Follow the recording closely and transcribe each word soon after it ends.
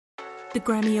The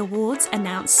Grammy Awards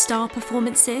announced star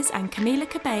performances and Camilla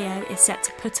Cabello is set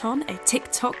to put on a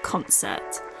TikTok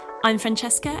concert. I'm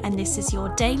Francesca and this is your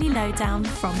daily lowdown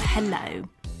from Hello.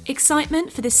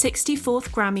 Excitement for the 64th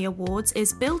Grammy Awards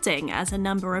is building as a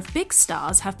number of big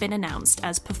stars have been announced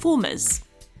as performers.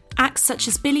 Acts such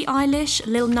as Billie Eilish,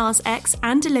 Lil Nas X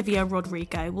and Olivia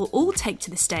Rodrigo will all take to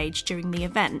the stage during the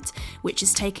event, which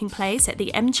is taking place at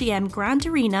the MGM Grand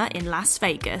Arena in Las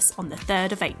Vegas on the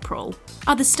 3rd of April.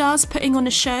 Other stars putting on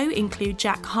a show include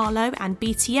Jack Harlow and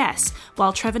BTS,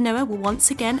 while Trevor Noah will once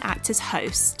again act as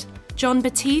host. Jon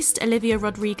Batiste, Olivia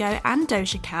Rodrigo and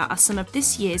Doja Cat are some of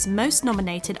this year's most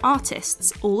nominated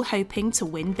artists, all hoping to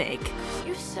win big.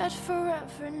 You said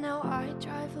forever, now I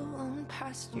drive alone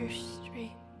past your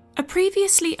street. A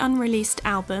previously unreleased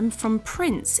album from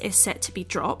Prince is set to be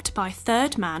dropped by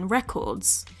Third Man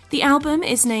Records. The album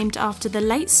is named after the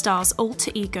late star's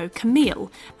alter ego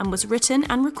Camille and was written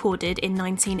and recorded in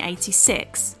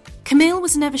 1986. Camille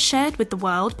was never shared with the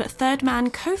world, but Third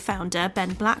Man co-founder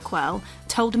Ben Blackwell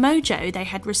told Mojo they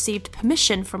had received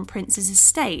permission from Prince's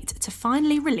estate to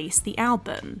finally release the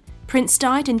album. Prince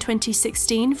died in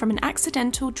 2016 from an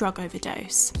accidental drug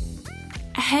overdose.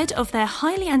 Ahead of their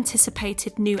highly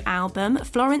anticipated new album,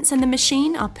 Florence and the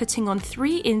Machine are putting on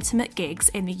 3 intimate gigs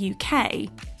in the UK.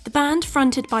 The band,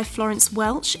 fronted by Florence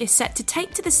Welch, is set to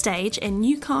take to the stage in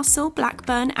Newcastle,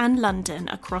 Blackburn and London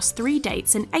across 3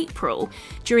 dates in April,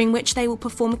 during which they will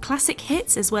perform classic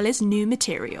hits as well as new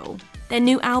material. Their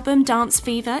new album, Dance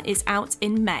Fever, is out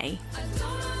in May.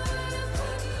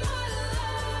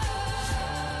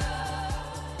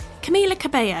 Camilla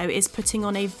Cabello is putting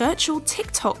on a virtual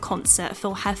TikTok concert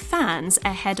for her fans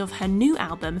ahead of her new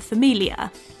album,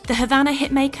 Familia. The Havana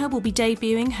hitmaker will be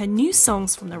debuting her new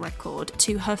songs from the record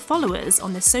to her followers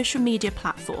on the social media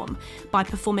platform by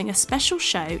performing a special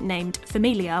show named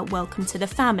Familia Welcome to the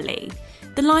Family.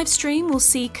 The live stream will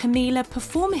see Camilla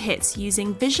perform hits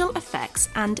using visual effects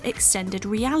and extended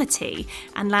reality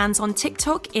and lands on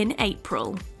TikTok in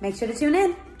April. Make sure to tune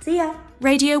in. See ya!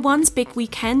 Radio 1's Big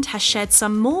Weekend has shared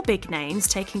some more big names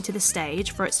taking to the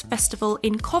stage for its festival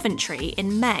in Coventry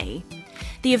in May.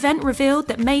 The event revealed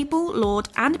that Mabel, Lorde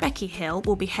and Becky Hill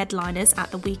will be headliners at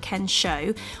the weekend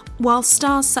show, while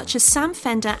stars such as Sam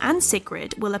Fender and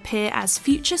Sigrid will appear as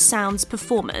Future Sounds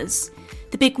performers.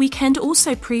 The Big Weekend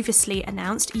also previously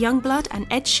announced Youngblood and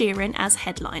Ed Sheeran as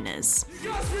headliners.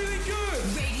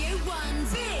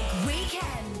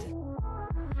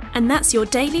 And that's your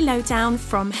daily lowdown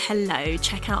from Hello.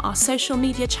 Check out our social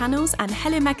media channels and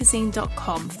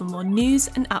hellomagazine.com for more news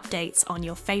and updates on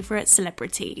your favourite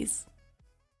celebrities.